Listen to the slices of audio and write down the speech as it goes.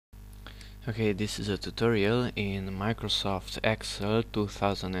Okay, this is a tutorial in Microsoft Excel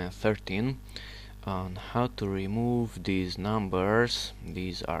 2013 on how to remove these numbers.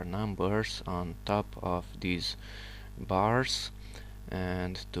 These are numbers on top of these bars,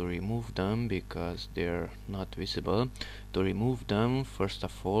 and to remove them because they're not visible. To remove them, first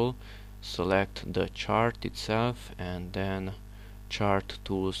of all, select the chart itself, and then chart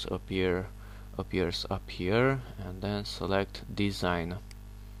tools appears up here, and then select design.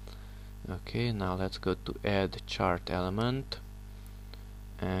 Okay, now let's go to add chart element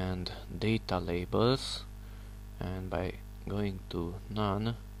and data labels, and by going to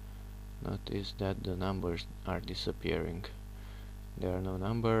none, notice that the numbers are disappearing. There are no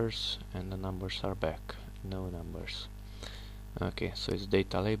numbers and the numbers are back. No numbers. Okay, so it's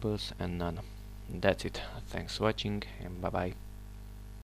data labels and none. That's it. Thanks for watching and bye bye.